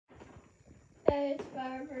Hey, it's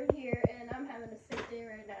Firebird here, and I'm having a sick day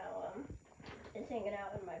right now. Just hanging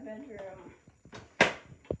out in my bedroom. I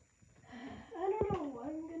don't know what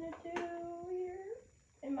I'm gonna do here.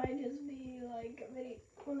 It might just be like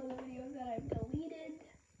one of the videos that I've deleted,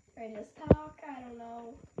 or I just talk. I don't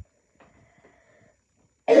know.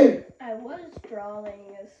 I was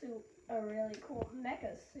drawing a suit, a really cool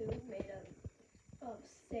mecha suit made of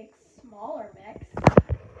 6 smaller mechs.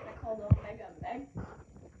 I called them Mega Mech.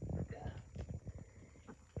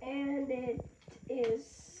 And it is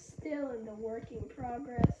still in the working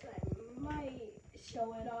progress. I might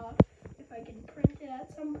show it off if I can print it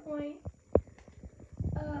at some point.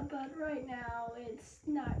 But right now it's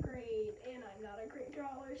not great, and I'm not a great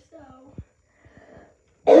drawer, so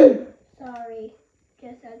sorry.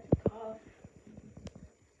 Guess that's off.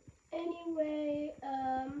 Anyway,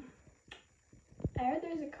 I heard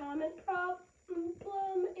there's a comment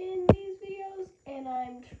problem in these videos, and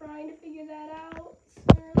I'm trying to figure that out.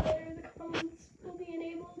 Sooner or later, the comments will be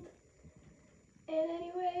enabled. And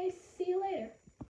anyway, see you later.